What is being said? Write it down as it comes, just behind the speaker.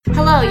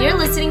Hello, you're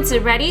listening to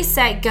Ready,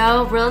 Set,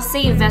 Go Real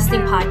Estate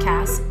Investing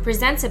Podcast,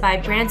 presented by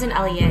Brandon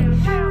Elliott.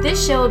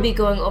 This show will be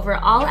going over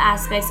all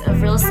aspects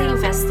of real estate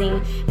investing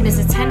and is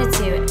intended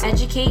to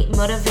educate,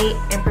 motivate,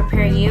 and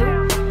prepare you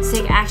to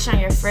take action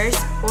on your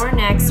first or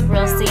next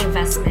real estate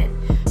investment.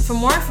 For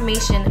more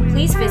information,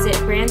 please visit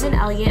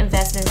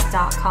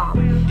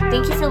BrandonElliottInvestments.com.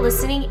 Thank you for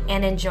listening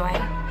and enjoy.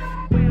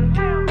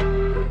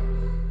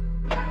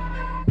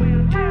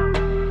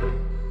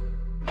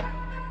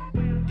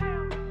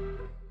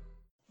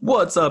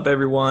 What's up,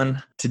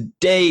 everyone?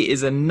 Today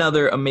is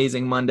another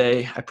amazing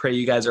Monday. I pray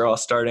you guys are all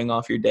starting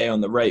off your day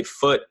on the right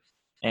foot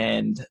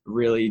and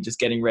really just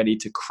getting ready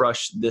to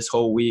crush this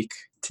whole week.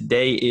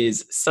 Today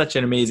is such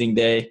an amazing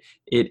day.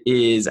 It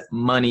is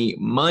Money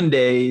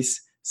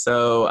Mondays.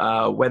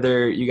 So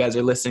whether you guys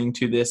are listening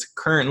to this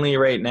currently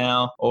right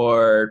now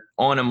or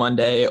on a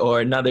Monday or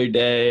another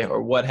day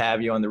or what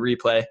have you on the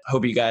replay, I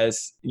hope you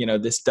guys,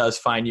 this does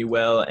find you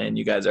well and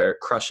you guys are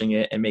crushing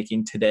it and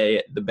making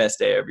today the best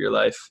day of your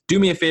life. Do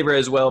me a favor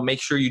as well.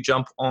 Make sure you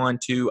jump on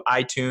to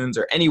iTunes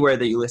or anywhere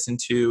that you listen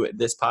to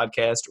this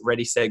podcast,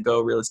 Ready, Set,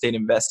 Go Real Estate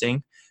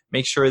Investing.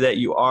 Make sure that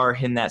you are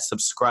hitting that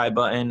subscribe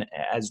button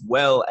as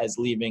well as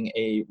leaving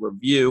a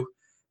review.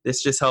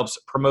 This just helps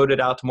promote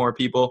it out to more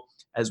people,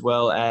 as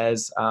well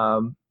as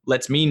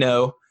lets me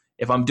know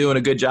if I'm doing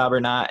a good job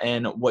or not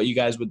and what you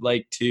guys would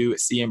like to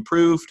see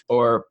improved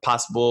or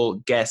possible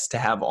guests to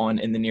have on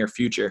in the near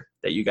future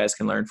that you guys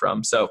can learn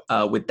from. So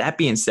with that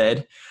being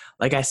said,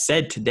 like I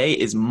said, today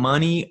is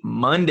Money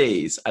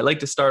Mondays. I like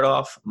to start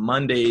off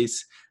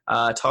Mondays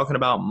talking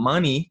about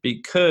money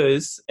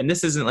because, and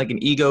this isn't like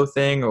an ego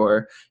thing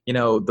or,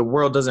 the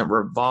world doesn't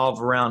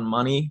revolve around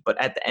money. But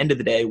at the end of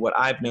the day, what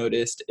I've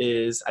noticed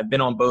is I've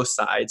been on both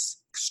sides,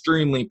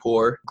 extremely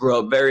poor, grew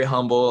up very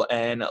humble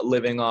and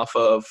living off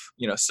of,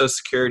 Social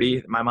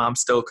Security. My mom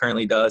still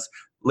currently does,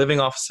 living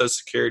off of Social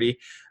Security,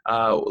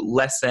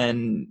 less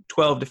than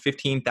 $12,000 to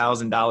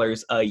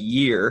 $15,000 a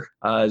year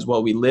is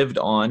what we lived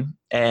on.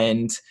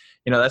 And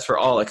that's for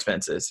all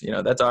expenses.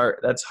 That's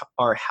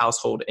our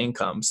household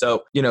income.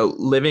 So,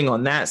 living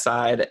on that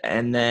side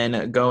and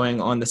then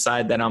going on the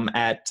side that I'm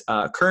at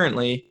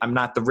currently, I'm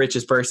not the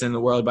richest person in the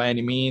world by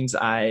any means.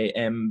 I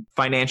am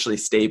financially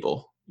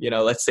stable.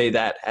 Let's say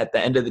that at the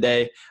end of the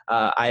day,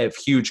 I have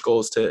huge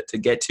goals to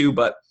get to,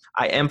 but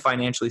I am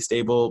financially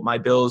stable. My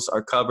bills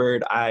are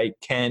covered. I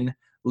can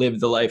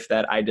live the life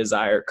that I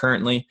desire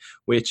currently,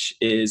 which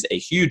is a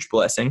huge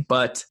blessing.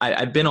 But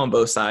I've been on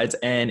both sides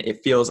and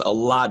it feels a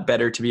lot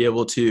better to be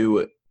able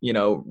to,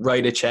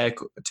 write a check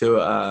to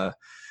a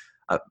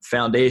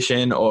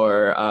foundation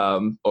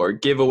or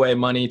give away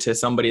money to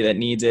somebody that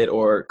needs it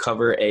or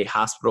cover a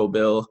hospital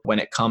bill when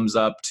it comes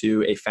up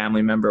to a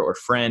family member or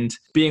friend.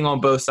 Being on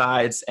both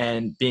sides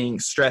and being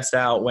stressed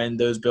out when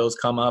those bills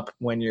come up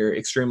when you're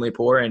extremely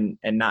poor and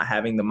not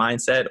having the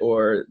mindset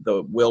or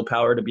the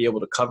willpower to be able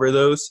to cover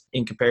those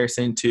in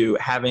comparison to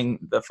having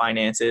the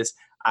finances,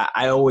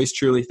 I always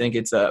truly think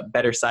it's a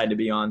better side to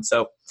be on.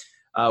 So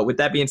with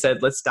that being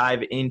said, let's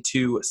dive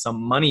into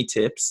some money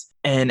tips.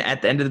 And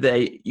at the end of the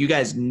day, you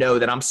guys know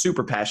that I'm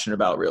super passionate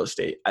about real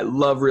estate. I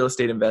love real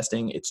estate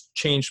investing. It's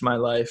changed my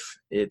life.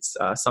 It's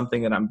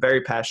something that I'm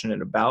very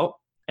passionate about.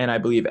 And I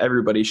believe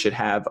everybody should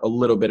have a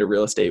little bit of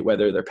real estate,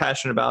 whether they're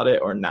passionate about it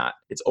or not.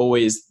 It's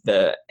always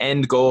the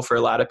end goal for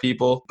a lot of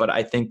people, but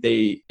I think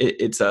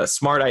it's a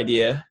smart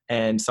idea,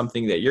 and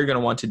something that you're going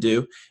to want to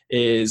do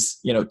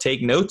is,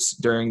 take notes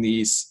during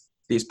these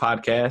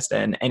podcasts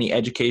and any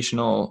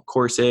educational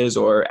courses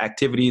or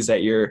activities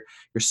that you're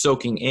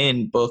soaking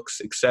in,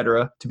 books,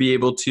 etc., to be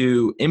able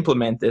to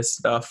implement this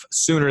stuff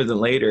sooner than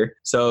later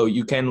so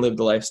you can live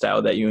the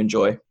lifestyle that you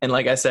enjoy. And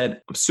like I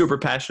said, I'm super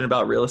passionate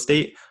about real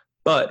estate,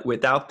 but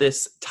without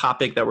this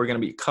topic that we're going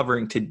to be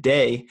covering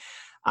today,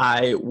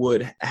 I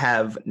would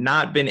have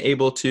not been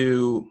able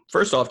to,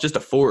 first off, just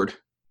afford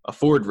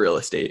real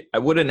estate. I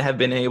wouldn't have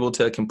been able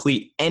to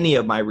complete any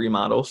of my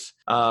remodels.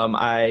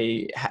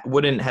 I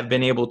wouldn't have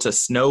been able to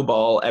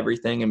snowball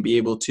everything and be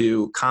able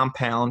to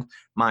compound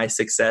my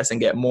success and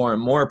get more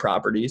and more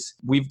properties.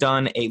 We've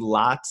done a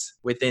lot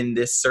within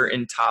this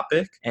certain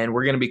topic, and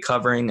we're going to be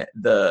covering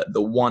the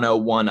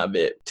 101 of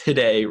it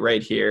today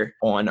right here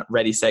on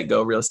Ready, Set,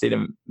 Go Real Estate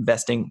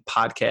Investing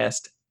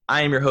Podcast.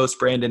 I am your host,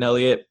 Brandon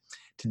Elliott.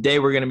 Today,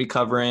 we're going to be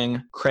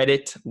covering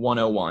Credit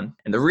 101.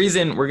 And the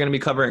reason we're going to be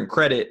covering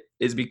credit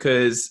is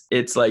because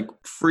it's like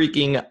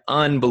freaking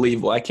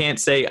unbelievable. I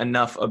can't say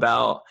enough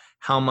about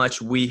how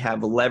much we have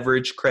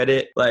leveraged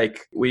credit.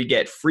 Like, we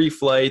get free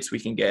flights, we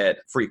can get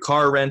free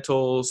car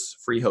rentals,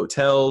 free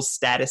hotels,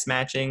 status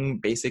matching,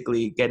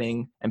 basically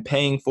getting and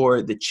paying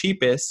for the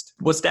cheapest.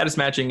 What status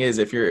matching is,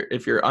 if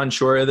you're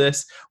unsure of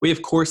this, we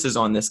have courses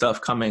on this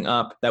stuff coming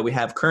up that we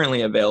have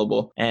currently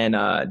available, and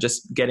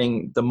just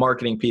getting the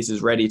marketing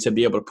pieces ready to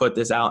be able to put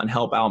this out and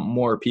help out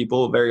more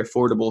people, very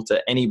affordable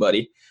to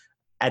anybody.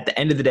 At the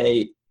end of the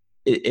day,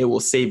 it will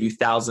save you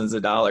thousands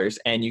of dollars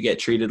and you get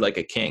treated like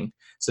a king.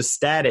 So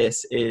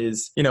status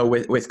is,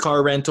 with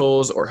car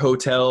rentals or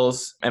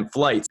hotels and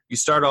flights, you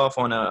start off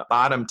on a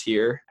bottom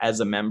tier as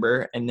a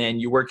member, and then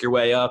you work your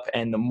way up.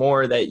 And the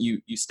more that you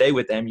stay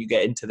with them, you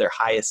get into their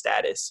highest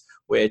status,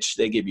 which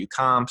they give you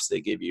comps, they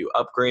give you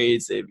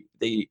upgrades,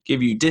 they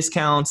give you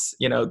discounts,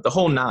 the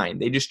whole nine.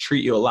 They just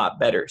treat you a lot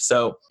better.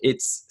 So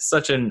it's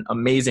such an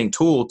amazing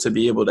tool to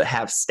be able to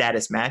have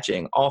status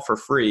matching all for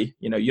free.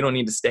 You don't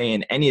need to stay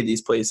in any of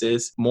these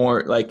places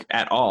more like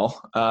at all,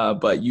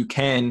 but you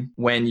can,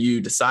 when you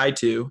decide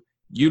to,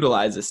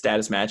 utilize the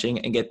status matching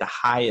and get the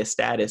highest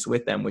status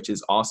with them, which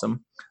is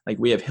awesome. Like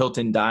we have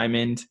Hilton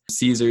Diamond,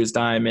 Caesars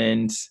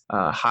Diamond,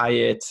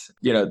 Hyatt,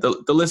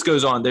 the list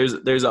goes on.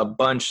 There's a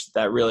bunch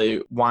that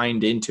really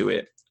wind into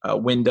it.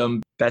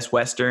 Wyndham, Best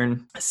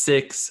Western,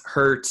 Six,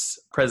 Hertz,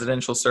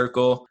 Presidential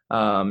Circle,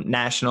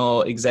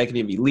 National,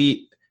 Executive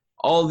Elite.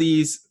 All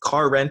these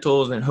car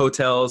rentals and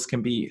hotels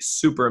can be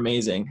super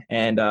amazing.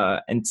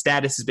 And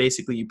status is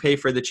basically you pay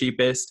for the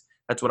cheapest.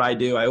 That's what I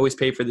do. I always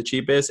pay for the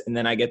cheapest, and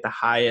then I get the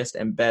highest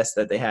and best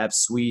that they have,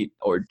 suite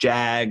or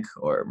Jag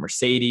or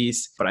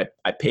Mercedes. But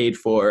I paid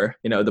for,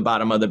 the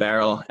bottom of the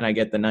barrel, and I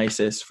get the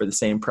nicest for the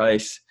same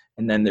price.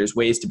 And then there's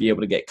ways to be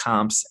able to get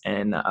comps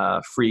and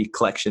free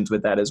collections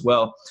with that as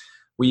well.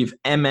 We've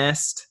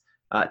MS'd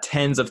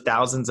tens of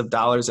thousands of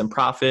dollars in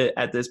profit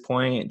at this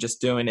point, just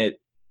doing it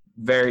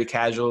very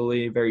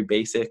casually, very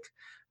basic.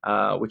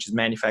 Which is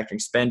manufacturing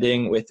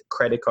spending with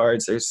credit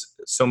cards. There's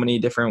so many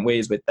different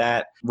ways with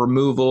that.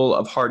 Removal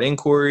of hard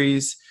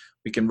inquiries.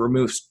 We can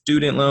remove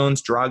student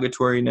loans,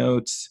 derogatory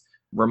notes,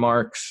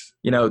 remarks.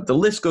 The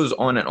list goes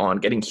on and on.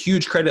 Getting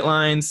huge credit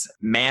lines,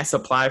 mass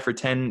apply for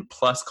 10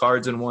 plus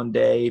cards in one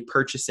day,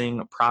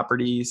 purchasing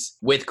properties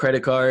with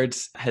credit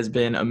cards has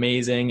been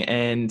amazing,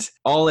 and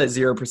all at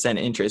 0%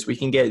 interest. We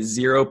can get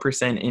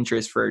 0%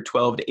 interest for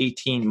 12 to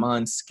 18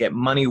 months, get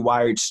money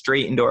wired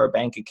straight into our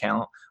bank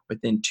account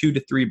within 2 to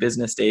 3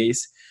 business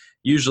days,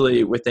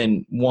 usually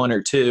within 1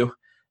 or 2.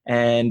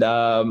 And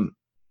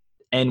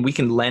we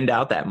can lend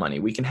out that money.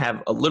 We can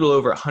have a little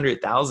over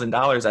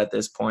 $100,000 at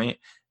this point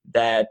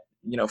that,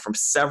 from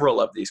several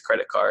of these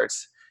credit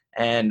cards.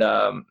 And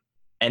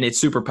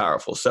it's super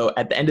powerful. So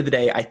at the end of the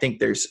day, I think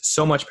there's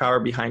so much power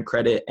behind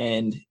credit.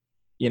 And,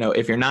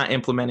 if you're not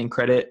implementing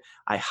credit,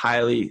 I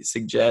highly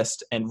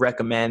suggest and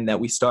recommend that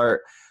we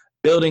start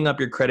building up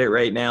your credit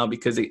right now,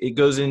 because it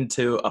goes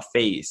into a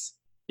phase.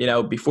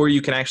 Before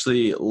you can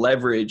actually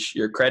leverage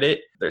your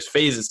credit, there's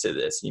phases to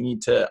this. You need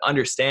to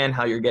understand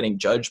how you're getting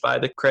judged by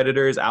the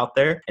creditors out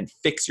there and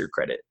fix your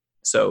credit.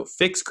 So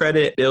fix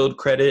credit, build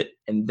credit,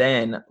 and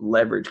then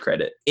leverage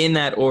credit. In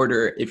that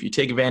order, if you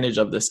take advantage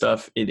of this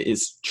stuff, it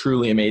is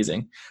truly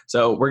amazing.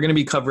 So we're going to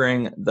be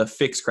covering the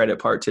fixed credit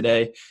part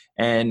today.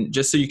 And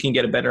just so you can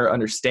get a better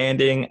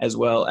understanding, as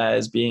well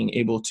as being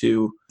able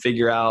to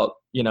figure out,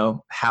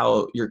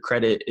 how your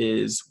credit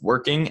is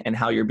working and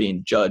how you're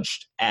being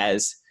judged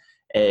as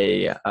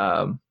a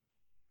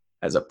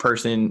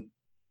person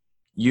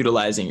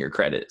utilizing your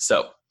credit.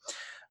 So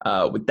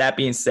with that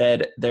being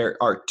said, there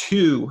are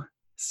 2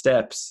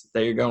 steps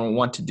that you're going to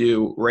want to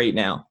do right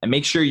now. And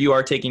make sure you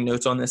are taking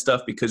notes on this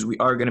stuff, because we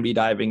are going to be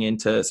diving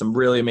into some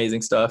really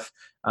amazing stuff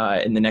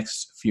in the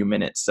next few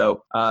minutes.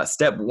 So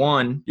step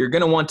 1, you're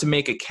going to want to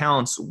make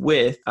accounts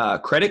with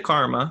Credit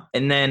Karma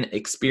and then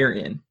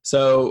Experian.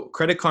 So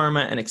Credit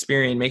Karma and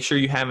Experian, make sure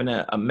you have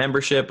a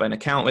membership, an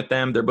account with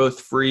them. They're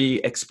both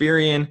free.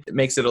 Experian, it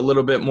makes it a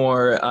little bit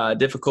more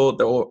difficult.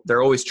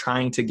 They're always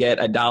trying to get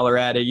 $1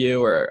 out of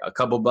you or a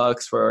couple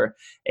bucks for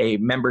a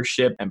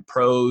membership and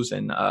pros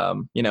and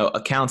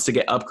accounts to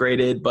get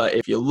upgraded. But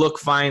if you look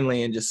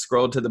finally and just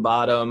scroll to the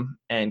bottom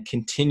and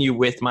continue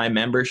with my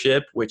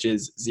membership, which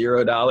is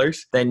 $0,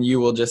 then you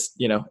will just,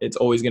 it's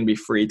always going to be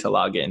free to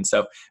log in.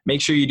 So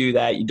make sure you do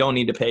that. You don't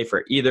need to pay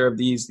for either of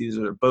these. These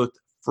are both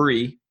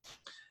free.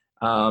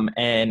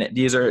 And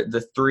these are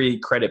the 3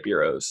 credit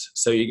bureaus.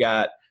 So you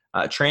got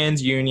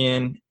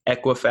TransUnion,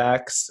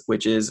 Equifax,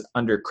 which is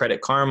under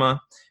Credit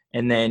Karma,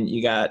 and then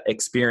you got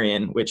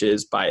Experian, which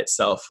is by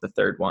itself the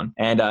 3rd one.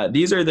 And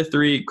these are the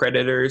 3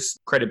 credit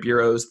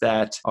bureaus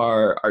that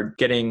are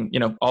getting,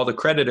 all the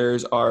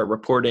creditors are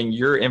reporting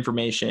your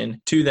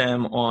information to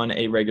them on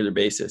a regular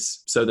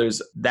basis. So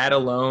there's that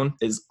alone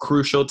is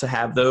crucial to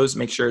have those.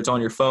 Make sure it's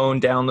on your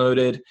phone,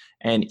 downloaded,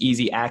 and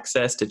easy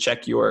access to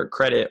check your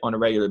credit on a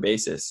regular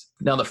basis.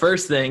 Now, the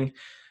first thing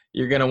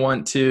you're going to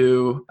want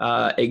to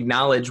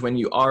acknowledge when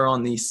you are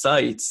on these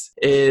sites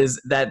is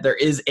that there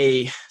is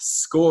a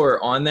score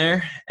on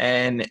there,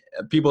 and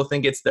people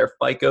think it's their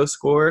FICO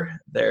score,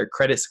 their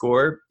credit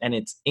score, and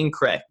it's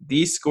incorrect.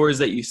 These scores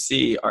that you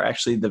see are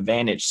actually the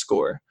Vantage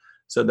score.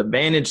 So the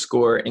Vantage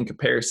score in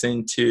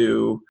comparison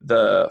to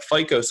the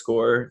FICO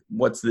score,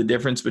 what's the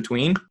difference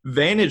between?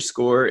 Vantage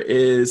score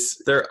is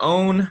their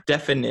own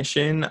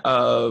definition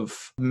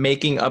of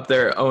making up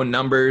their own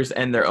numbers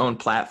and their own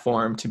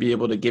platform to be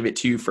able to give it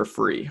to you for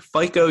free.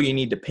 FICO, you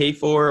need to pay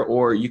for,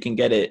 or you can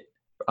get it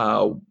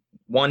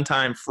one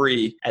time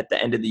free at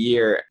the end of the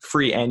year,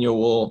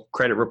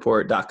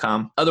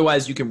 freeannualcreditreport.com.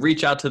 Otherwise, you can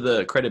reach out to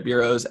the credit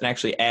bureaus and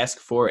actually ask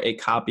for a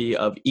copy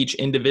of each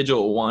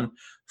individual one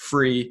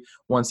free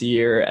once a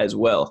year as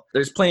well.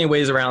 There's plenty of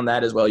ways around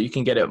that as well. You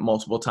can get it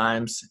multiple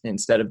times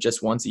instead of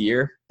just once a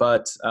year.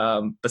 But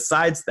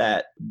besides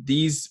that,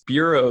 these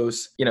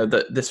bureaus,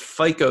 this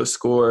FICO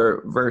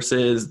score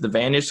versus the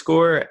Vantage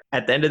score,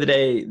 at the end of the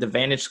day, the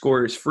Vantage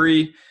score is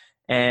free.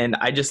 And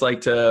I just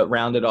like to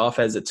round it off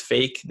as it's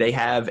fake. They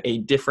have a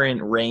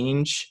different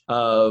range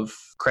of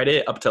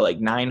credit, up to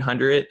like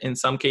 900 in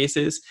some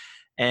cases.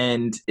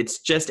 And it's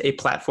just a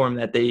platform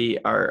that they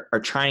are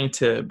trying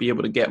to be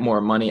able to get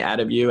more money out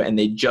of you. And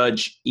they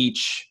judge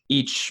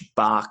each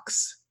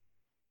box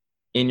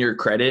in your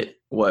credit,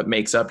 what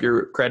makes up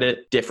your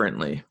credit,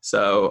 differently.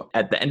 So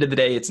at the end of the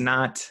day, it's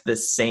not the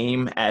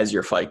same as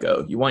your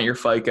FICO. You want your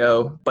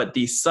FICO, but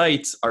these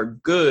sites are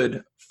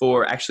good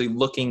for actually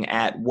looking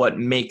at what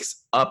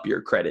makes up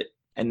your credit.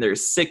 And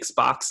there's 6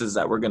 boxes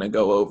that we're going to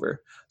go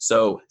over.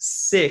 So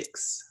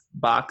 6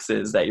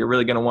 boxes that you're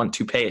really going to want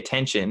to pay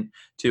attention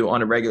to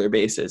on a regular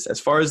basis. As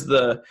far as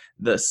the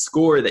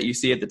score that you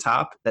see at the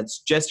top, that's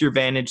just your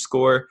Vantage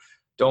score.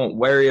 Don't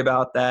worry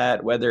about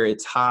that, whether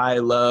it's high,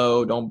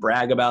 low, don't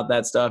brag about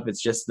that stuff.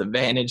 It's just the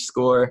Vantage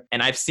score.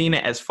 And I've seen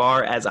it as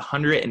far as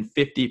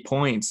 150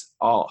 points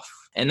off.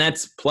 And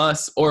that's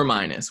plus or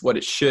minus what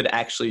it should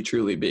actually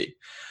truly be.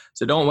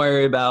 So don't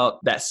worry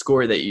about that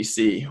score that you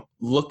see.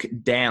 Look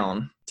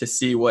down to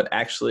see what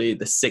actually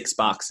the 6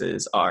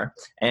 boxes are.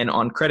 And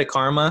on Credit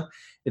Karma,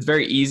 it's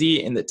very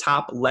easy. In the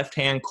top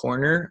left-hand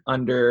corner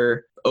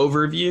under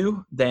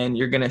overview, then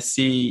you're going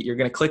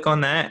to click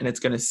on that, and it's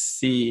going to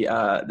see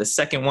the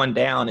second one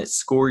down, it's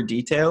score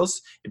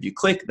details. If you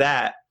click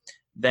that,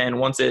 then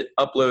once it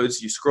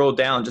uploads, you scroll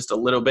down just a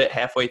little bit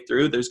halfway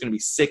through, there's going to be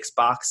 6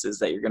 boxes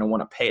that you're going to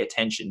want to pay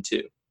attention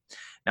to.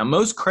 Now,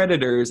 most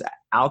creditors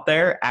out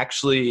there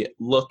actually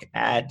look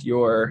at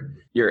your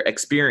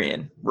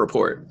Experian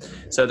report.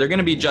 So they're going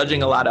to be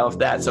judging a lot off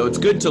that. So it's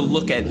good to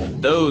look at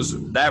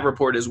that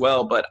report as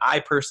well. But I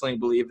personally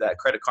believe that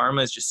Credit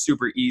Karma is just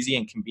super easy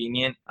and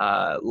convenient,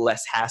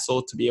 less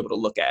hassle to be able to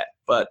look at.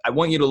 But I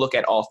want you to look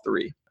at all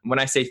 3. When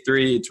I say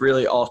 3, it's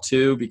really all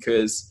 2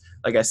 because,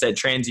 like I said,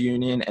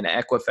 TransUnion and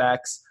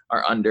Equifax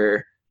are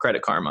under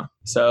Credit Karma.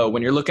 So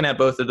when you're looking at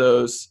both of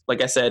those,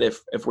 like I said,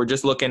 if we're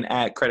just looking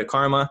at Credit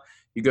Karma,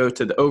 you go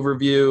to the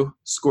overview,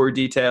 score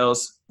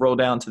details, roll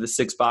down to the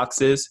 6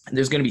 boxes. And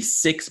there's going to be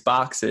 6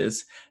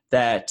 boxes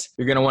that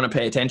you're going to want to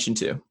pay attention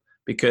to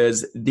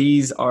because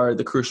these are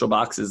the crucial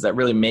boxes that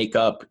really make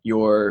up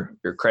your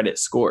credit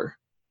score.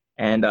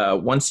 And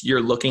once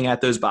you're looking at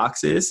those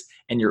boxes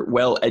and you're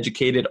well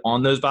educated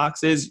on those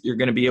boxes, you're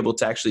going to be able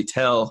to actually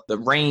tell the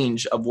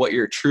range of what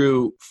your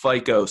true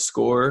FICO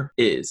score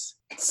is.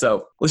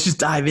 So let's just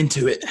dive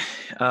into it.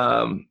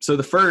 So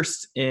the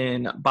first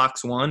in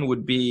box 1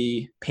 would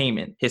be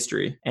payment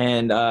history.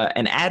 And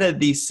out of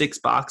these 6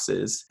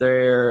 boxes,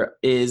 there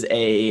is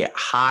a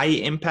high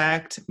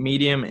impact,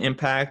 medium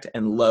impact,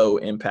 and low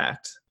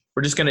impact.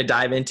 We're just going to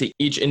dive into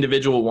each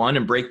individual one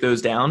and break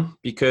those down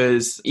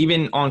because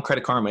even on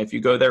Credit Karma, if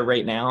you go there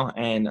right now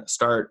and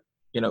start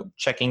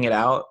checking it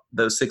out,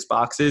 those 6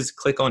 boxes,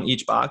 click on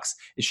each box.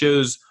 It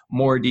shows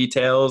more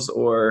details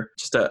or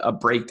just a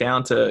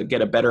breakdown to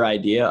get a better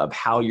idea of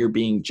how you're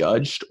being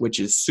judged,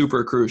 which is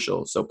super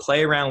crucial. So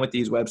play around with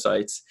these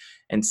websites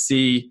and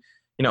see,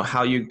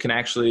 how you can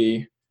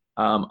actually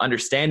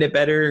understand it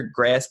better,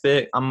 grasp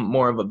it. I'm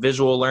more of a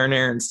visual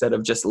learner instead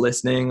of just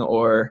listening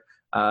or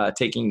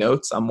taking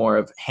notes. I'm more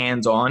of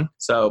hands-on.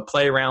 So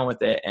play around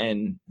with it,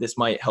 and this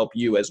might help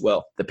you as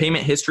well. The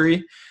payment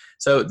history.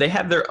 So they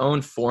have their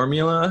own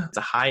formula. It's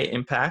a high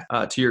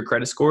impact to your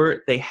credit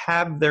score. They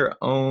have their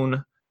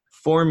own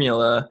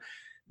formula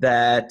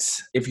that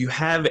if you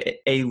have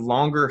a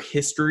longer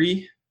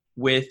history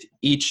with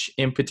each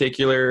in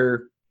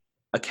particular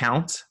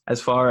account, as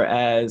far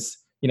as,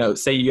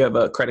 say you have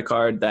a credit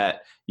card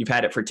that you've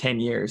had it for 10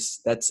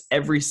 years, that's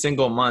every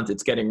single month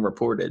it's getting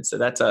reported. So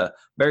that's a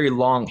very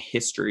long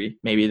history.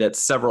 Maybe that's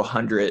several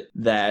hundred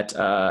that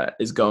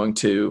is going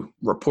to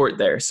report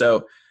there.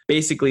 So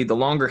basically, the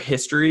longer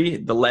history,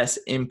 the less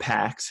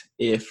impact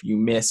if you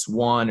miss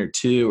 1 or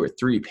 2 or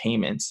 3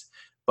 payments.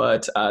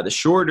 But the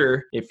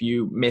shorter, if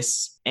you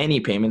miss any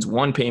payments,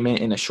 1 payment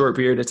in a short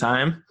period of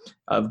time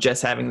of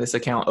just having this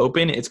account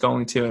open, it's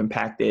going to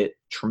impact it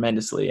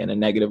tremendously in a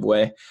negative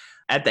way.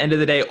 At the end of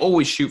the day,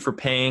 always shoot for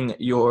paying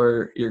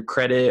your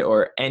credit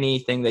or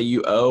anything that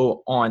you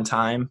owe on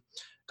time.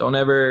 Don't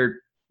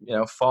ever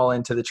fall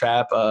into the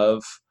trap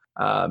of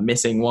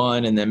missing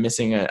one and then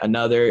missing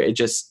another.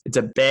 It's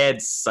a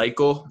bad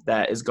cycle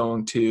that is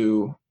going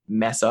to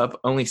mess up.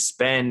 Only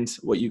spend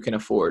what you can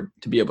afford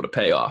to be able to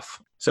pay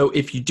off. So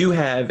if you do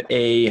have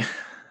a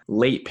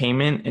late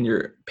payment and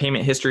your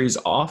payment history is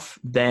off,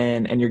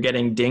 and you're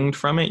getting dinged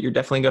from it, you're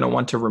definitely going to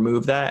want to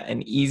remove that.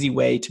 An easy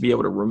way to be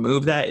able to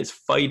remove that is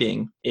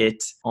fighting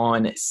it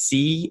on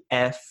cfpb.gov.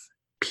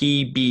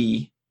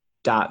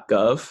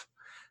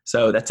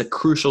 So that's a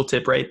crucial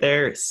tip right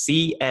there.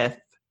 cfpb.gov.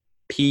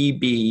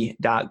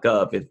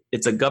 pb.gov.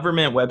 It's a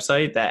government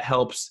website that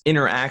helps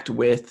interact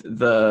with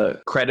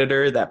the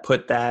creditor that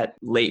put that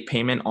late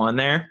payment on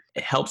there.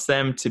 It helps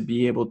them to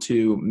be able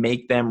to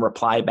make them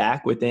reply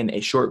back within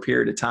a short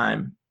period of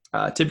time.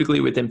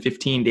 Typically within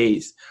 15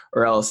 days,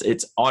 or else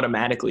it's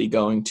automatically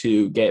going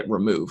to get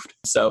removed.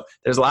 So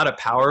there's a lot of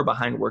power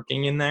behind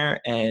working in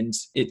there, and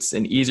it's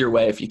an easier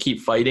way if you keep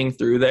fighting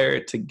through there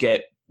to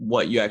get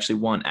what you actually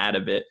want out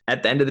of it.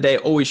 At the end of the day,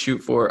 always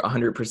shoot for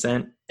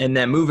 100%. And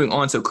then moving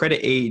on, so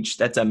credit age,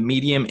 that's a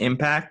medium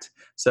impact.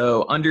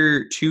 So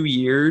under 2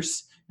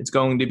 years, it's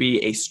going to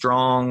be a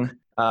strong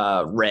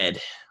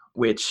red,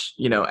 which,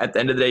 at the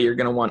end of the day, you're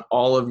going to want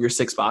all of your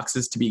 6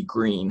 boxes to be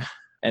green.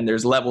 And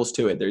there's levels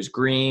to it. There's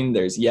green,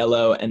 there's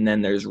yellow, and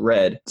then there's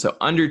red. So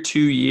under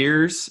 2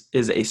 years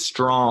is a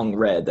strong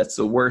red. That's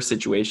the worst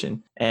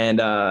situation.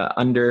 And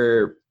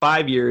under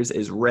 5 years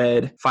is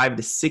red. 5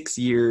 to 6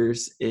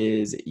 years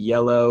is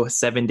yellow.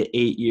 7 to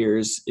 8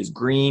 years is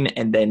green.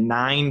 And then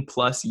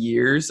 9+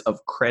 years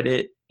of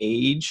credit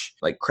age,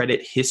 like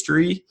credit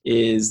history,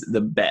 is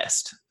the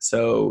best.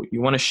 So you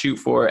want to shoot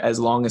for as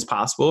long as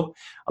possible.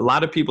 A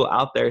lot of people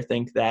out there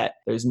think that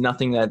there's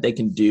nothing that they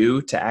can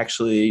do to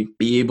actually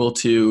be able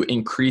to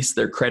increase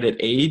their credit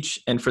age.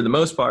 And for the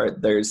most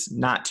part, there's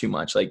not too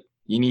much. Like,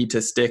 you need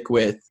to stick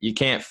with, you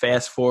can't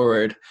fast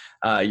forward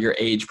your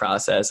age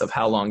process of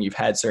how long you've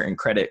had certain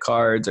credit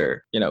cards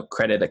or,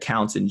 credit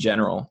accounts in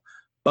general.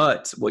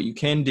 But what you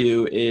can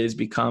do is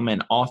become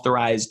an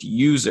authorized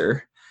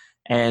user.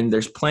 And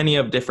there's plenty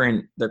of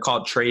different, they're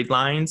called trade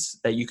lines,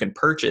 that you can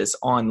purchase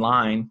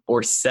online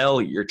or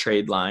sell your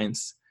trade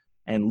lines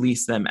and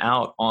lease them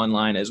out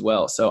online as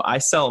well. So I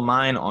sell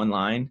mine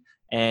online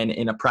and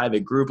in a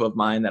private group of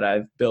mine that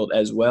I've built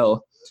as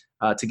well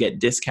to get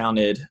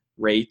discounted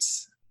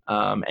rates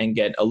and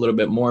get a little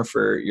bit more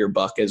for your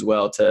buck as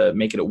well, to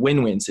make it a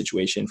win-win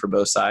situation for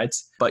both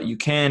sides. But you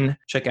can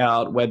check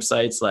out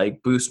websites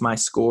like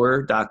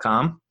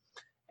boostmyscore.com.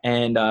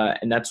 And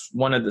that's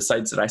one of the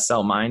sites that I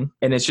sell mine.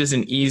 And it's just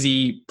an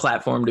easy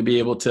platform to be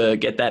able to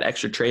get that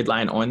extra trade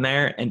line on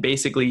there. And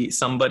basically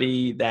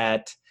somebody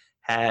that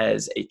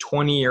has a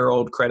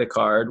 20-year-old credit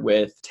card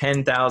with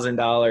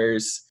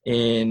 $10,000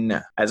 in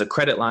as a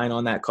credit line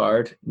on that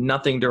card,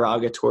 nothing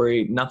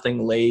derogatory,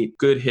 nothing late,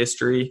 good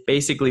history.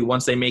 Basically,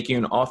 once they make you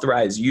an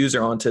authorized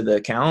user onto the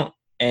account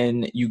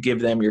and you give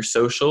them your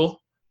social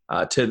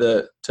to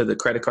the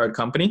credit card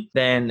company,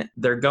 then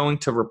they're going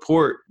to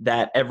report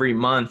that every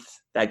month,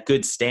 that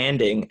good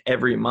standing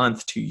every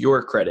month to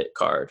your credit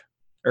card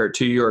or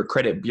to your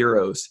credit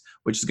bureaus,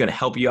 which is going to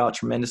help you out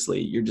tremendously.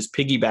 You're just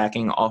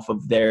piggybacking off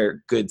of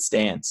their good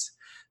stance.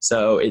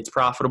 So it's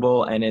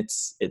profitable, and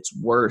it's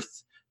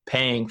worth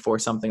paying for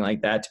something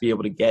like that to be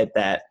able to get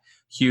that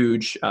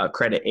huge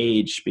credit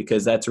age,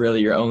 because that's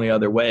really your only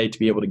other way to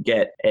be able to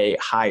get a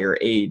higher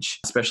age,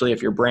 especially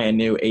if you're brand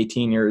new,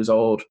 18 years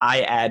old.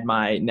 I add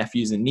my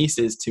nephews and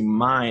nieces to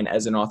mine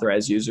as an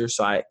authorized user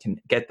so I can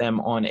get them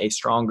on a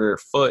stronger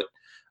foot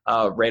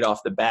right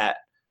off the bat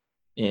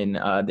in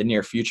the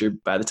near future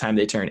by the time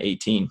they turn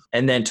 18.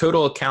 And then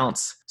total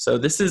accounts. So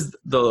this is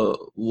the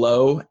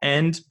low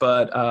end,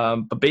 but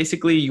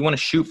basically you want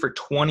to shoot for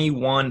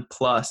 21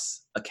 plus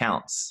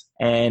accounts.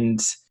 And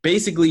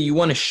basically you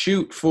want to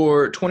shoot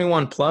for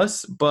 21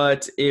 plus,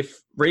 but if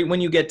right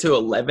when you get to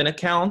 11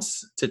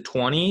 accounts to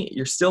 20,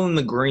 you're still in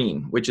the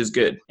green, which is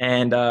good.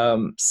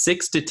 And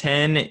 6 to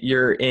 10,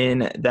 you're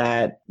in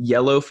that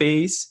yellow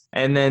phase.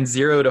 And then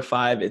 0 to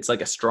 5, it's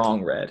like a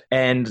strong red.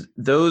 And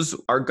those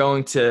are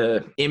going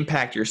to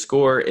impact your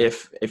score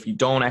if you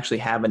don't actually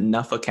have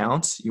enough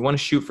accounts. You want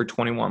to shoot for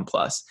 21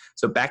 plus.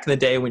 So back in the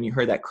day when you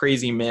heard that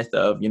crazy myth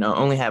of,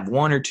 only have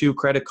 1 or 2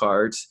 credit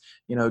cards,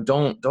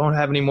 don't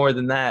have any more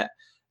than that,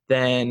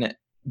 then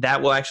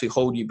that will actually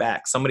hold you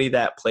back. Somebody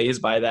that plays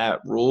by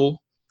that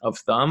rule of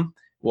thumb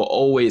will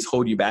always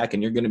hold you back,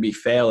 and you're going to be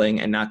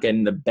failing and not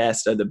getting the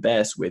best of the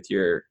best with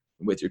your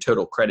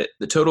total credit.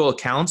 The total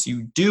accounts,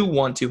 you do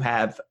want to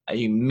have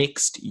a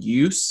mixed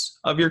use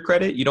of your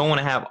credit. You don't want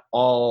to have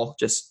all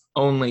just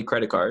only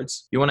credit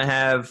cards. You want to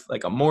have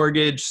like a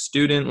mortgage,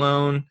 student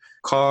loan,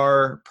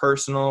 car,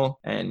 personal,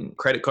 and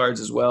credit cards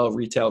as well,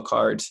 retail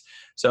cards.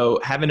 So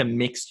having a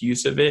mixed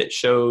use of it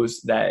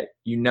shows that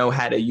you know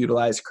how to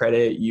utilize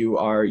credit, you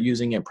are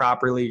using it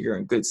properly, you're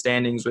in good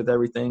standings with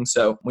everything.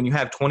 So when you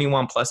have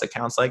 21 plus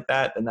accounts like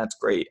that, then that's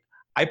great.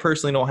 I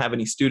personally don't have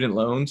any student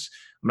loans.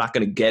 I'm not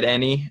going to get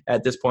any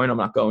at this point. I'm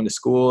not going to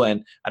school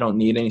and I don't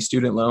need any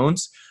student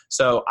loans.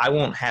 So I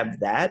won't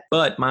have that,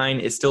 but mine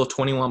is still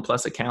 21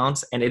 plus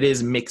accounts, and it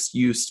is mixed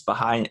use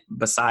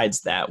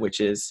besides that, which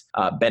is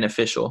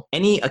beneficial.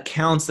 Any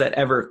accounts that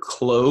ever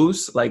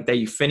close, like that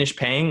you finish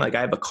paying, like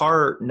I have a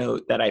car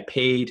note that I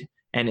paid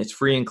and it's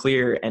free and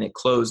clear and it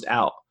closed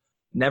out.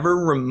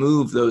 Never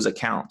remove those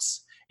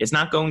accounts. It's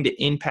not going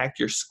to impact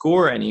your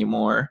score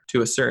anymore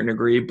to a certain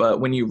degree, but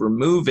when you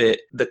remove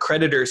it, the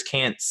creditors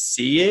can't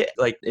see it.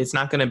 Like, it's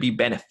not going to be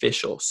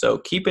beneficial. So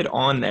keep it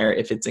on there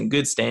if it's in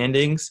good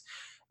standings.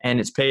 and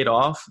it's paid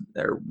off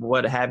or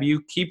what have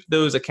you, keep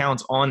those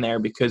accounts on there,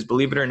 because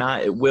believe it or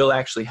not, it will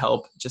actually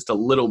help just a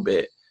little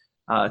bit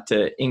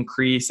to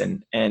increase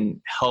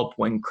and help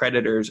when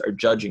creditors are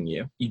judging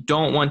you. You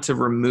don't want to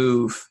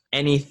remove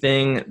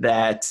anything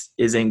that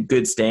is in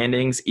good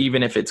standings,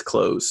 even if it's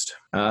closed.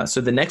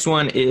 So the next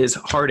one is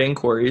hard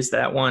inquiries.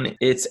 That one,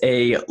 it's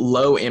a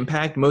low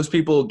impact. Most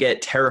people get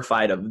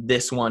terrified of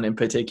this one in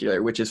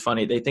particular, which is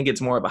funny. They think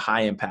it's more of a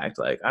high impact.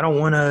 Like, I don't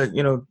want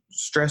to,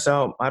 stress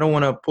out. I don't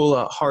want to pull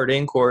a hard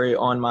inquiry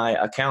on my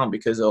account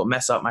because it'll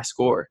mess up my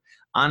score.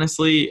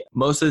 Honestly,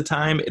 most of the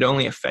time, it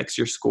only affects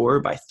your score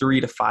by 3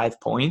 to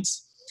 5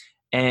 points.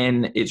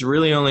 And it's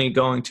really only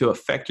going to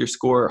affect your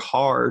score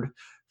hard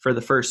for the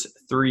first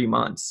 3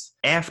 months.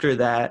 After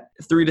that,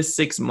 3 to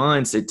 6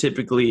 months, it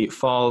typically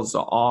falls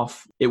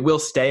off. It will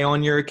stay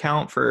on your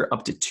account for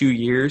up to 2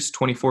 years,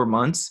 24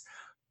 months,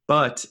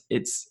 but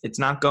it's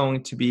not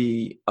going to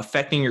be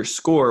affecting your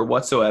score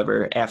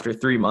whatsoever after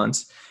 3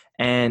 months.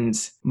 And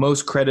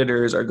most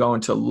creditors are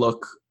going to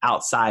look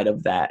outside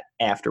of that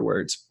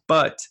afterwards.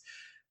 But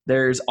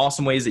there's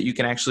awesome ways that you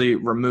can actually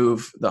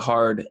remove the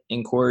hard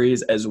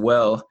inquiries as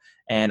well.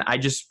 And I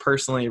just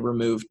personally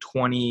removed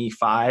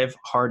 25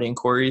 hard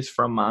inquiries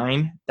from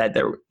mine that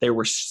they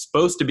were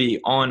supposed to be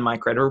on my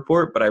credit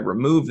report, but I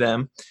removed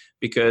them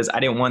because I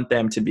didn't want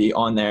them to be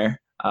on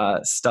there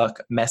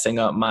stuck messing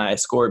up my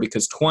score,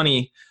 because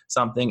 20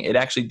 something, it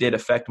actually did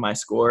affect my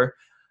score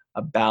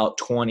about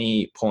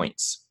 20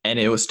 points. And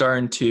it was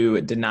starting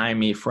to deny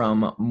me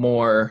from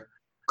more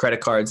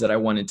credit cards that I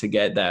wanted to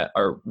get that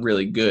are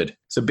really good.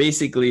 So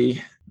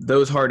basically,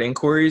 those hard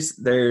inquiries,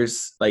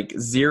 there's like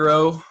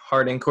 0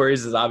 hard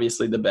inquiries is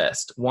obviously the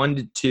best. 1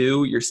 to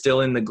 2, you're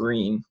still in the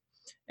green.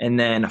 And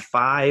then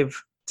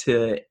 5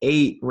 to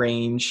 8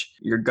 range,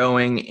 you're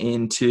going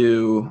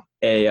into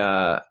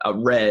a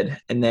red.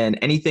 And then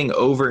anything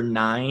over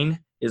 9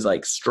 is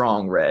like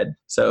strong red.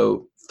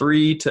 So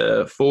 3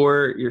 to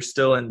 4, you're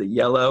still in the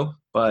yellow,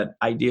 but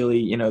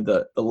ideally,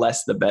 the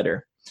less the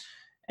better.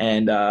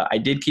 And I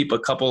did keep a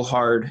couple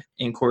hard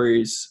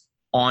inquiries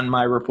on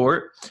my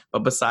report,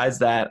 but besides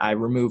that, I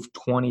removed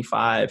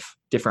 25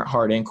 different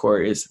hard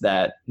inquiries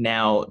that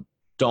now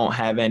don't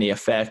have any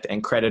effect,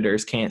 and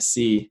creditors can't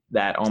see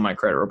that on my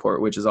credit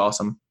report, which is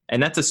awesome.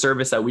 And that's a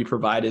service that we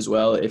provide as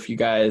well. If you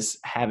guys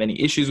have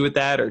any issues with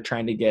that or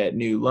trying to get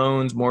new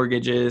loans,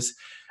 mortgages,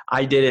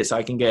 I did it so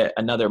I can get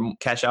another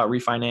cash out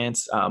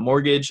refinance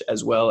mortgage,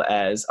 as well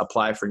as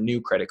apply for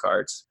new credit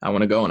cards. I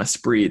want to go on a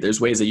spree.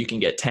 There's ways that you can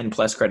get 10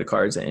 plus credit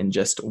cards in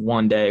just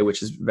one day,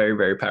 which is very,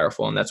 very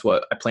powerful. And that's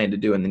what I plan to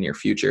do in the near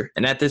future.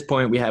 And at this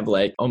point, we have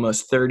like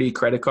almost 30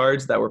 credit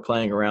cards that we're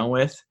playing around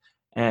with.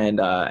 And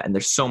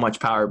there's so much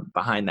power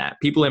behind that.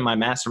 People in my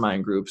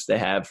mastermind groups, they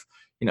have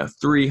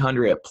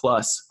 300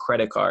 plus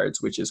credit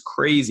cards, which is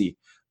crazy,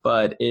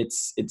 but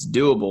it's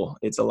doable.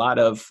 It's a lot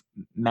of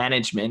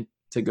management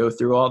to go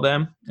through all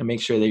them and make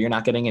sure that you're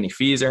not getting any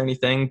fees or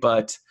anything.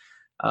 But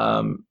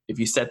if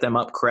you set them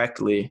up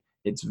correctly,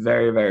 it's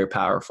very, very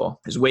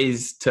powerful. There's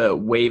ways to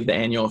waive the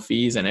annual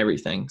fees and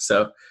everything.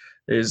 So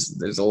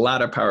there's a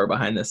lot of power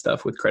behind this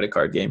stuff with credit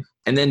card game.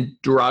 And then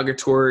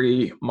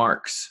derogatory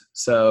marks.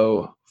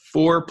 So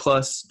 4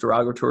 plus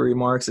derogatory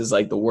marks is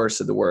like the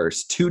worst of the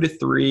worst. 2 to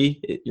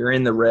 3, you're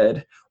in the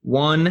red.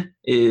 1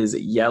 is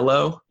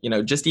yellow,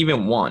 just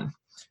even 1.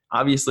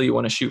 Obviously, you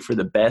want to shoot for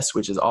the best,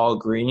 which is all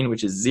green,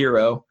 which is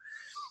 0.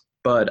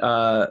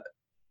 But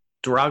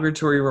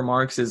derogatory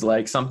remarks is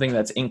like something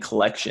that's in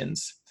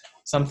collections,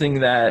 something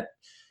that,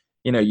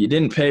 you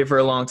didn't pay for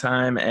a long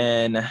time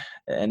and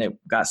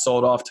it got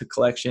sold off to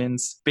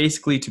collections.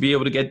 Basically, to be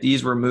able to get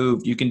these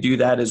removed, you can do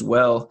that as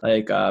well,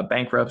 like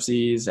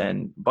bankruptcies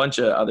and a bunch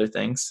of other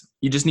things.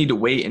 You just need to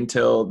wait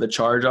until the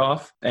charge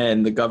off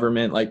and the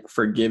government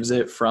forgives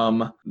it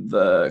from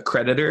the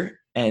creditor.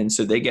 And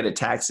so they get a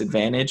tax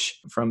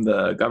advantage from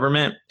the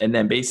government. And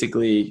then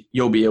basically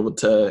you'll be able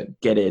to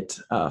get it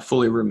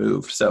fully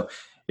removed. So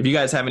if you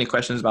guys have any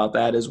questions about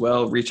that as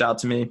well, reach out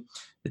to me.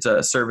 It's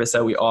a service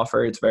that we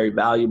offer. It's very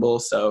valuable.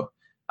 So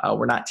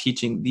we're not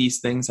teaching these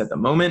things at the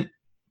moment,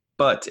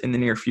 but in the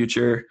near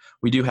future,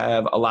 we do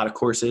have a lot of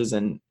courses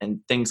and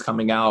things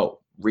coming out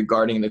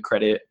regarding the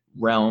credit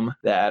realm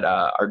that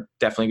are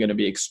definitely going to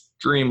be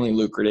extremely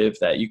lucrative,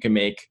 that you can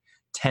make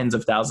tens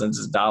of thousands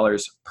of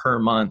dollars per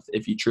month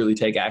if you truly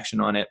take action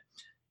on it,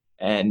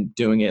 and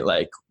doing it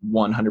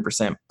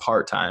 100%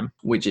 part-time,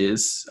 which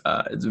is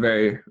it's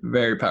very,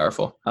 very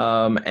powerful.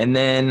 And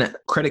then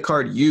credit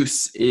card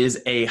use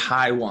is a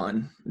high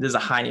one. There's a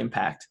high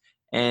impact.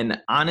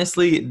 And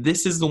honestly,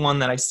 this is the one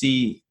that I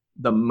see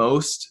the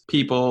most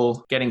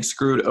people getting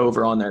screwed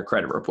over on their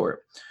credit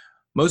report.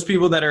 Most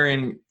people that are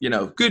in,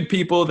 good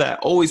people that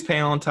always pay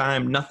on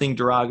time, nothing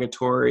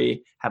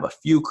derogatory, have a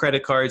few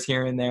credit cards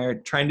here and there,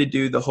 trying to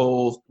do the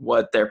whole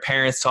what their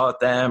parents taught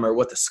them or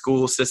what the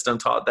school system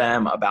taught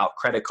them about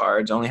credit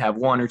cards, only have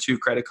 1 or 2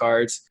 credit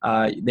cards.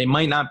 They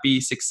might not be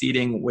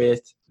succeeding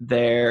with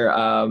their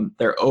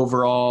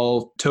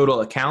overall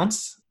total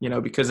accounts,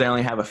 because they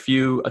only have a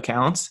few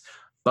accounts.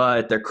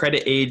 but their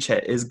credit age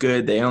is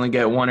good. They only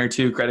get 1 or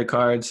 2 credit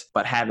cards,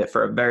 but have it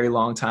for a very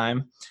long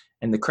time.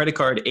 And the credit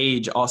card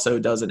age also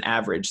does an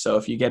average. So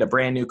if you get a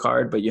brand new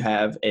card, but you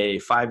have a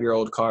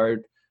 5-year-old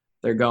card,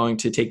 they're going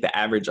to take the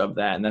average of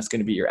that, and that's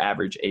going to be your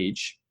average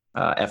age.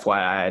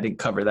 FYI, I didn't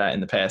cover that in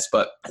the past.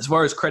 But as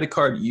far as credit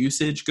card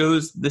usage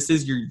goes, this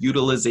is your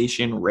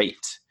utilization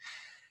rate.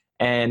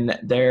 And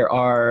there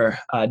are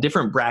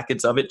different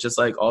brackets of it, just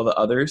like all the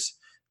others,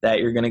 that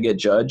you're going to get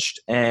judged.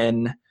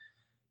 And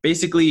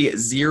basically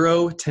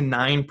 0 to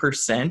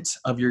 9%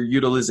 of your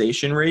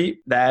utilization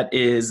rate, that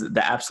is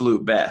the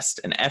absolute best.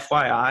 And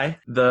FYI,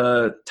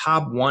 the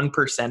top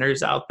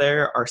 1%ers out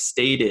there are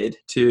stated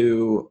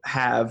to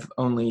have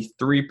only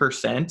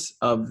 3%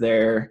 of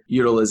their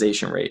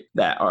utilization rate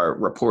that are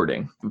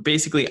reporting.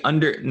 Basically,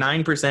 under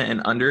 9%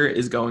 and under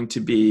is going to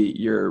be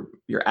your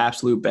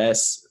absolute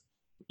best,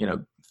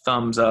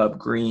 thumbs up,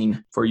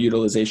 green for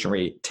utilization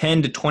rate.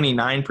 10 to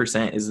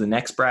 29% is the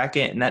next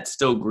bracket, and that's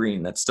still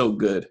green. That's still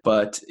good,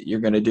 but you're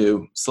going to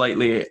do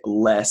slightly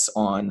less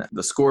on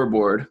the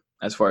scoreboard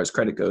as far as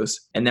credit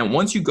goes. And then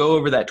once you go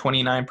over that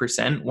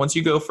 29%, once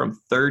you go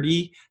from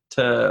 30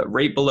 to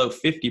right below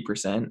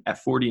 50% at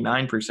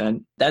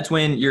 49%, that's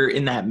when you're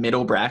in that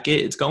middle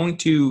bracket. It's going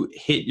to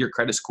hit your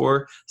credit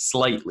score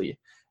slightly,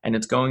 and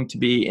it's going to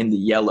be in the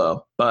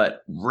yellow.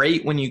 But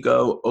right when you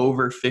go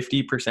over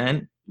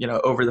 50%,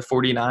 over the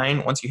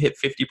 49, once you hit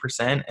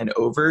 50% and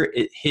over,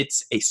 it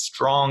hits a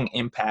strong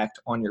impact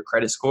on your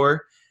credit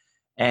score,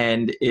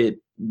 and it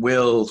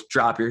will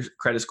drop your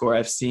credit score.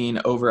 I've seen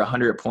over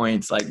 100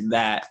 points like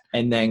that,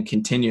 and then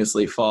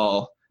continuously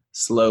fall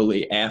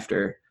slowly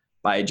after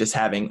by just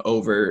having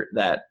over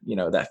that,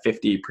 that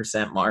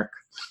 50% mark.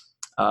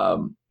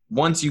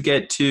 Once you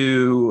get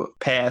to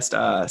past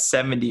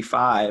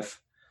 75,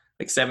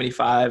 like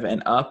 75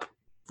 and up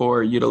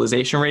for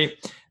utilization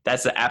rate,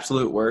 that's the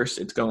absolute worst.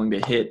 It's going to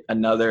hit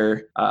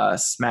another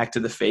smack to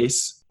the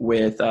face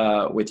with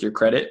your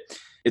credit.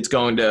 It's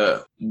going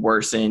to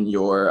worsen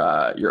your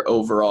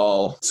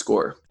overall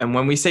score. And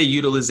when we say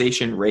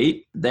utilization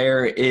rate,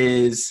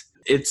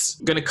 it's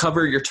going to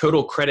cover your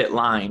total credit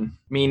line,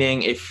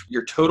 meaning if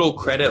your total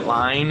credit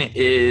line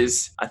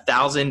is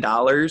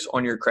 $1,000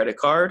 on your credit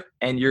card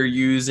and you're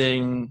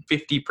using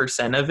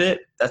 50% of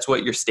it, that's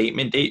what your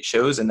statement date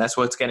shows, and that's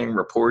what's getting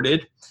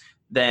reported,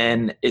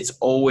 then it's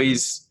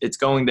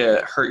going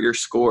to hurt your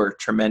score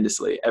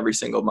tremendously every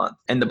single month.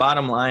 And the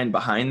bottom line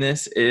behind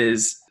this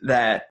is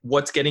that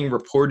what's getting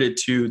reported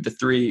to the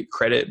 3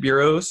 credit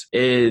bureaus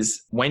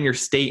is when your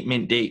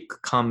statement date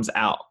comes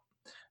out.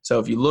 So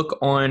if you look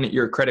on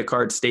your credit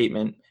card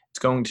statement, it's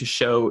going to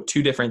show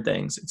 2 different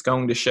things. It's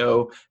going to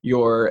show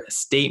your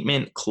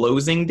statement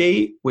closing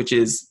date, which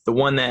is the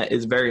one that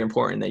is very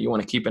important that you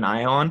want to keep an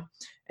eye on.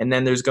 And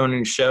then there's going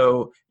to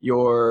show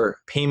your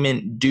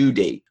payment due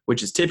date,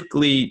 which is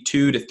typically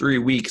 2 to 3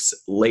 weeks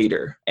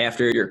later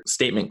after your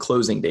statement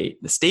closing date.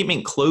 The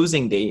statement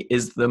closing date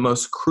is the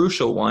most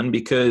crucial one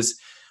because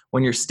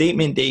when your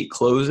statement date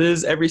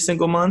closes every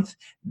single month,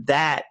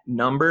 that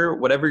number,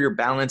 whatever your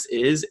balance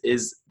is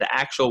the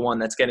actual one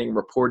that's getting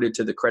reported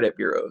to the credit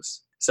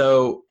bureaus.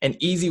 So an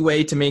easy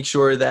way to make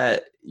sure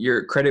that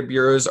your credit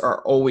bureaus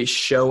are always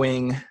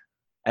showing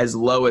as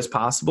low as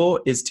possible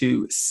is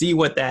to see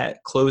what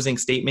that closing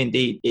statement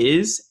date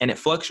is. And it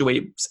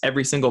fluctuates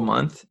every single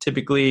month,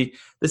 typically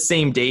the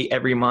same date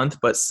every month,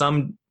 but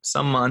some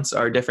months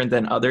are different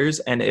than others,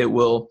 and it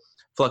will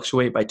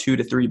fluctuate by 2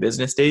 to 3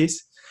 business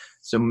days.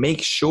 So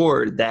make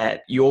sure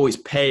that you always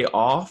pay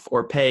off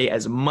or pay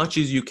as much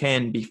as you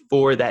can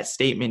before that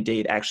statement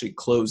date actually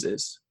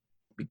closes,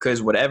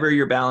 because whatever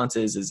your balance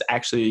is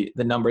actually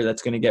the number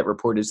that's going to get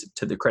reported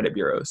to the credit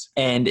bureaus.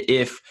 And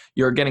if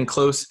you're getting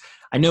close,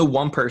 I know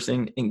one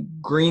person in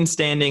green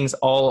standings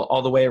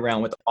all the way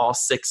around with all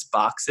 6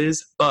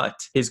 boxes, but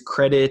his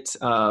credit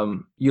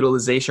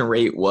utilization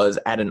rate was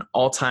at an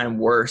all-time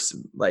worst,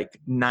 like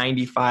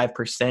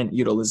 95%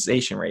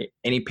 utilization rate.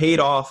 And he paid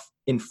off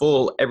in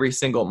full every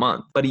single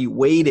month, but he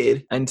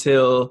waited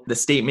until the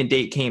statement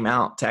date came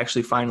out to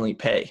actually finally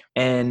pay.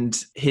 And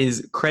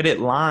his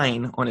credit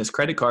line on his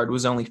credit card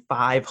was only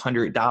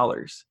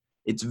 $500.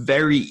 It's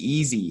very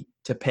easy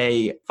to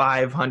pay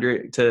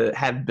 $500 to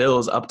have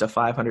bills up to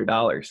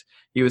 $500.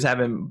 He was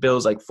having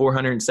bills like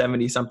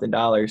 $470 something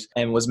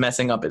and was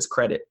messing up his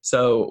credit.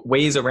 So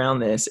ways around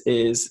this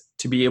is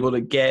to be able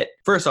to get,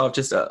 first off,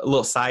 just a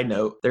little side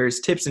note,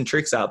 there's tips and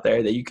tricks out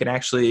there that you can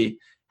actually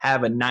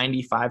have a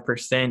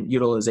 95%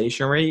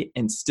 utilization rate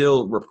and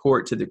still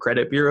report to the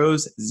credit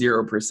bureaus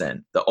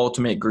 0%, the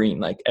ultimate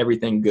green, like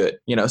everything good.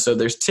 So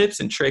there's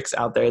tips and tricks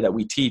out there that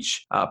we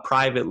teach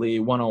privately,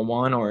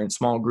 one-on-one or in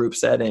small group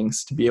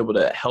settings to be able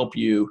to help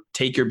you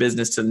take your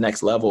business to the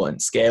next level and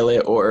scale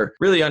it or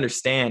really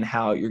understand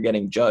how you're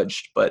getting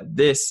judged. But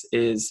this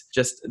is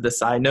just the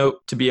side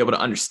note to be able to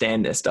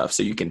understand this stuff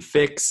so you can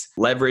fix,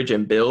 leverage,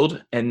 and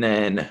build,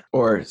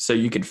 so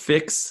you can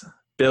fix,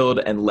 build,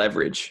 and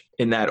leverage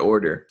in that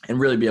order and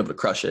really be able to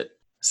crush it.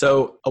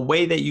 So a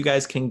way that you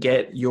guys can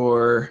get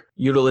your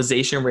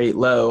utilization rate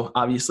low,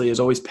 obviously, is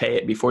always pay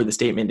it before the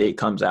statement date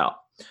comes out.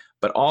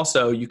 but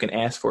also you can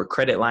ask for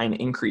credit line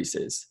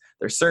increases.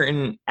 There's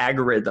certain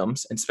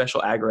algorithms and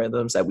special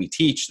algorithms that we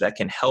teach that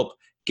can help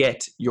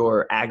get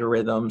your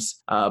algorithms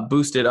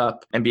boosted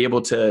up and be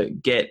able to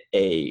get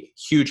a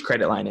huge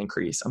credit line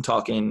increase. I'm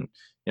talking,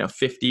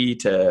 $50,000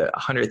 to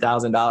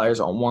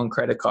 $100,000 on one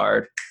credit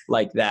card,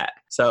 like that.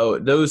 So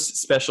those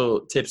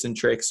special tips and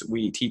tricks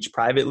we teach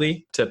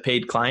privately to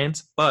paid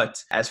clients.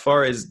 But as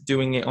far as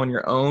doing it on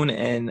your own,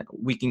 and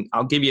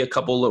I'll give you a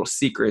couple little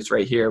secrets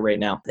right here, right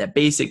now, that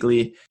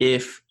basically,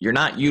 if you're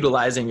not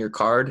utilizing your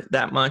card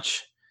that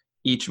much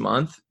each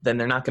month, then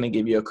they're not going to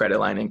give you a credit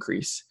line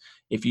increase.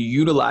 If you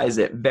utilize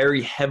it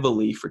very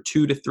heavily for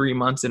 2 to 3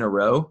 months in a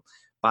row,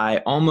 by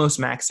almost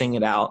maxing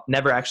it out,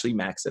 never actually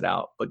max it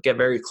out, but get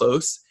very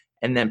close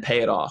and then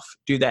pay it off.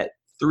 Do that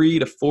 3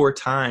 to 4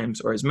 times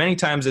or as many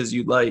times as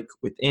you'd like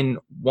within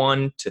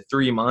 1 to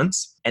 3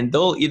 months. And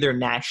they'll either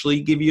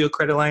naturally give you a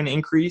credit line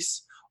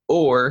increase,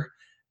 or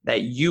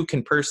that you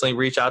can personally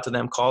reach out to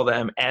them, call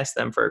them, ask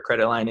them for a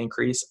credit line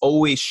increase.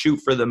 Always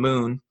shoot for the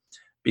moon,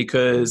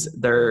 because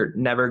they're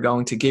never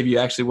going to give you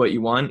actually what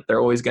you want.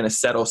 They're always going to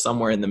settle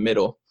somewhere in the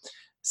middle.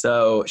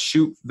 So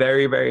shoot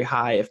very, very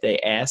high if they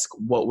ask,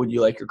 what would you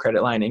like your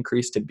credit line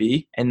increase to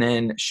be? And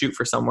then shoot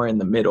for somewhere in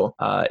the middle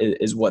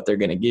is what they're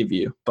going to give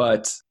you.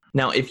 But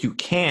now if you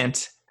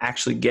can't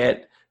actually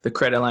get the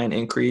credit line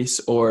increase,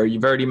 or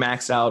you've already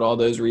maxed out all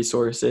those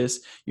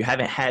resources, you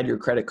haven't had your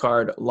credit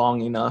card long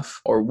enough,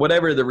 or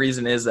whatever the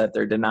reason is that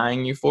they're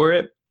denying you for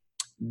it,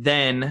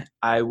 then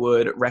I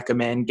would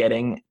recommend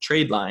getting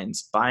trade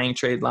lines, buying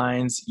trade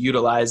lines,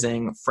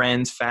 utilizing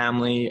friends,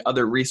 family,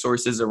 other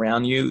resources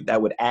around you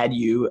that would add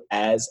you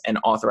as an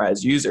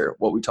authorized user.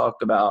 What we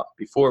talked about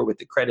before with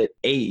the credit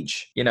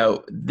age,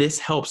 this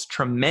helps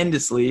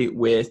tremendously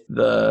with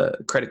the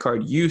credit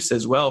card use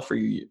as well for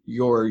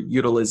your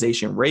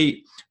utilization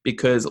rate,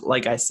 because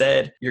like I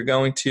said, you're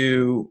going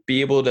to be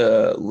able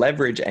to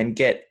leverage and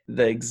get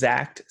the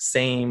exact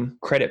same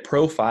credit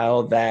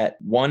profile that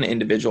one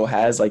individual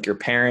has, like your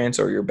parents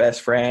or your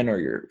best friend or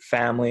your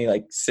family,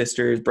 like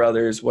sisters,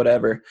 brothers,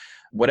 whatever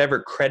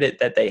credit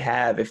that they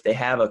have. If they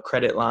have a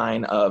credit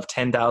line of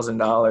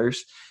 $10,000,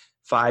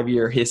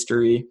 5-year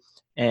history,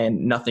 and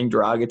nothing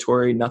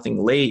derogatory,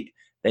 nothing late,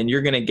 then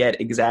you're going to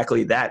get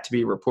exactly that to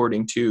be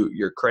reporting to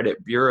your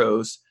credit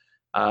bureaus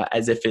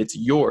as if it's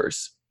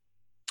yours,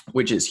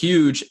 which is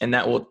huge. And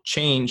that will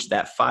change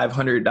that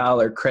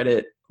 $500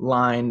 credit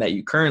line that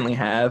you currently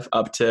have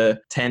up to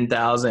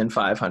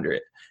 $10,500.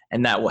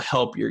 And that will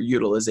help your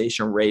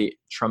utilization rate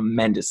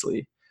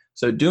tremendously.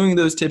 So doing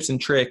those tips and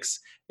tricks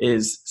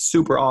is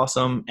super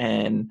awesome,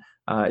 and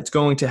it's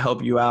going to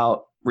help you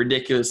out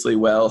ridiculously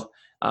well.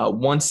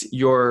 Once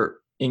you're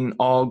in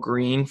all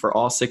green for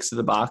all 6 of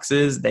the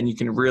boxes, then you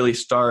can really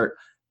start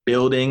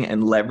building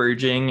and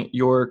leveraging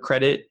your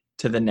credit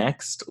to the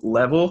next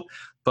level.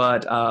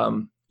 But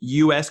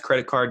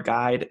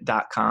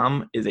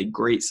uscreditcardguide.com is a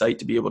great site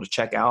to be able to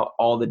check out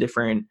all the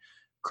different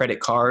credit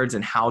cards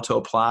and how to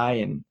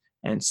apply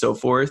and so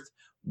forth.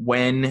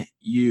 When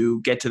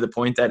you get to the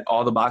point that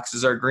all the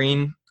boxes are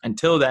green,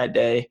 until that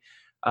day,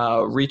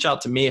 reach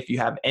out to me if you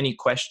have any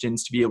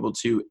questions to be able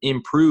to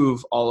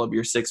improve all of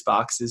your 6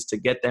 boxes to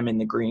get them in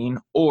the green,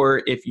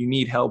 or if you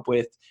need help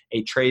with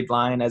a trade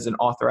line as an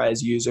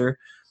authorized user.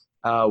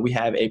 We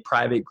have a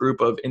private group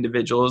of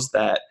individuals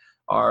that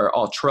are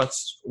all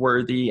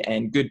trustworthy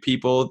and good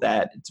people,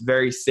 that it's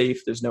very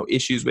safe. There's no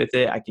issues with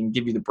it. I can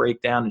give you the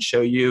breakdown and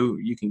show you.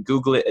 You can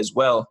Google it as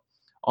well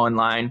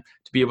online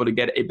to be able to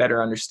get a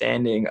better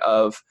understanding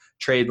of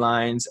trade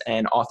lines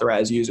and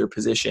authorized user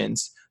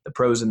positions, the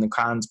pros and the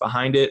cons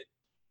behind it,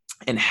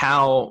 and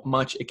how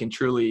much it can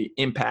truly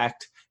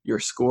impact your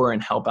score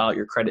and help out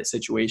your credit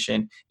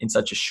situation in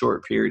such a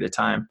short period of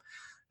time.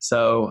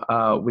 So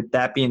with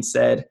that being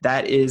said,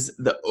 that is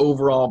the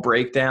overall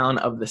breakdown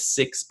of the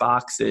 6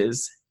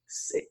 boxes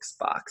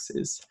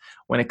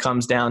when it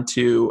comes down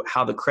to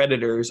how the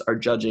creditors are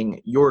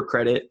judging your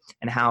credit,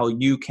 and how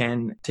you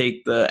can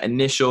take the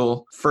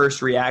initial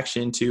first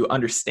reaction to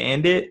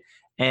understand it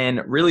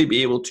and really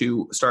be able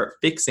to start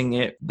fixing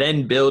it,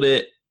 then build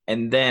it,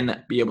 and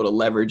then be able to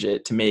leverage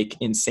it to make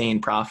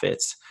insane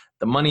profits.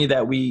 The money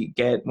that we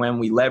get when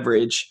we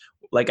leverage,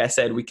 like I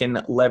said, we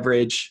can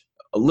leverage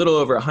a little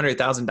over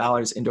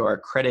 $100,000 into our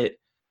credit,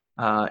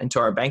 into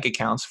our bank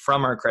accounts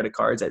from our credit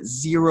cards at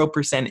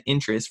 0%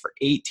 interest for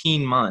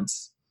 18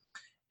 months.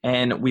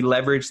 And we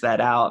leverage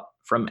that out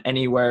from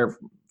anywhere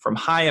from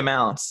high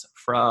amounts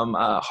from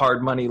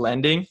hard money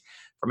lending,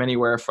 from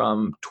anywhere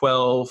from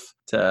 12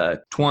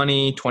 to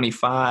 20,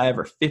 25,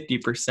 or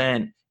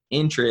 50%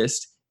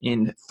 interest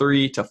in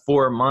 3 to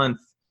 4 month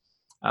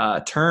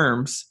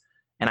terms.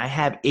 And I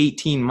have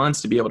 18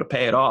 months to be able to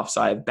pay it off.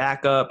 So I have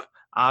backup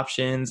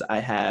options. I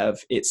have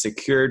it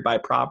secured by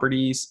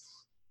properties,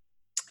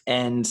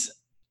 and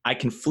I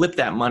can flip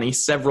that money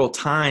several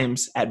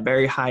times at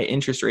very high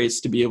interest rates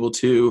to be able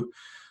to,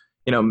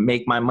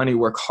 make my money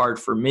work hard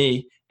for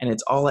me. And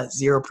it's all at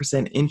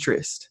 0%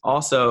 interest.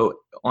 Also,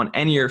 on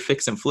any of your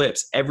fix and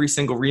flips, every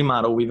single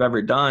remodel we've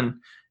ever done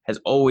has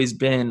always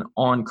been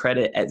on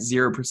credit at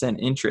 0%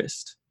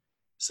 interest.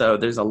 So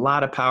there's a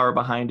lot of power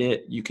behind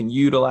it. You can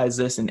utilize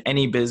this in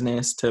any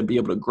business to be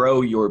able to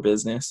grow your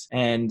business.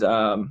 And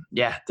I'm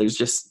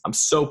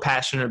so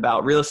passionate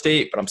about real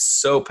estate, but I'm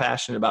so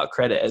passionate about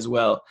credit as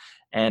well.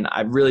 And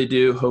I really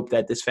do hope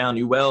that this found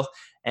you well,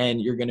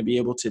 and you're going to be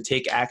able to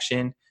take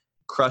action,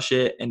 crush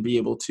it, and be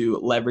able to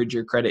leverage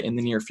your credit in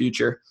the near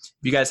future. If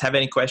you guys have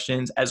any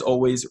questions, as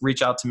always,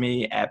 reach out to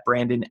me at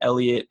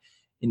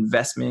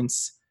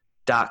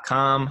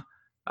BrandonElliottInvestments.com.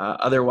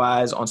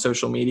 Otherwise, on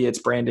social media, it's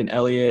Brandon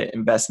Elliott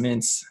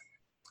Investments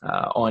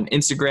on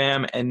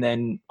Instagram, and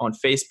then on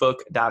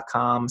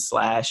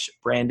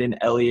Facebook.com/Brandon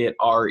Elliott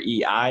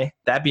REI.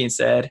 That being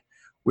said,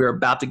 we're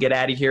about to get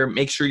out of here.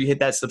 Make sure you hit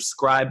that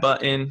subscribe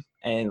button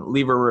and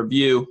leave a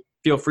review.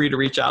 Feel free to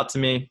reach out to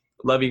me.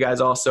 Love you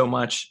guys all so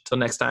much. Till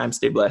next time,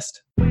 stay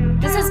blessed.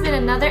 This has been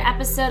another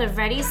episode of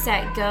Ready,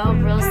 Set, Go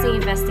Real Estate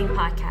Investing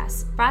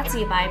Podcast, brought to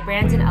you by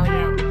Brandon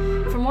Elliott.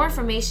 For more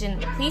information,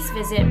 please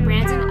visit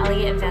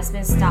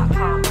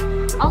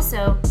BrandonElliottInvestments.com.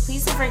 Also,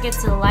 please don't forget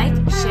to like,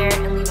 share,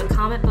 and leave a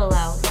comment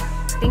below.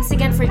 Thanks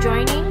again for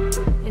joining.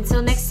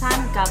 Until next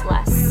time, God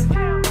bless.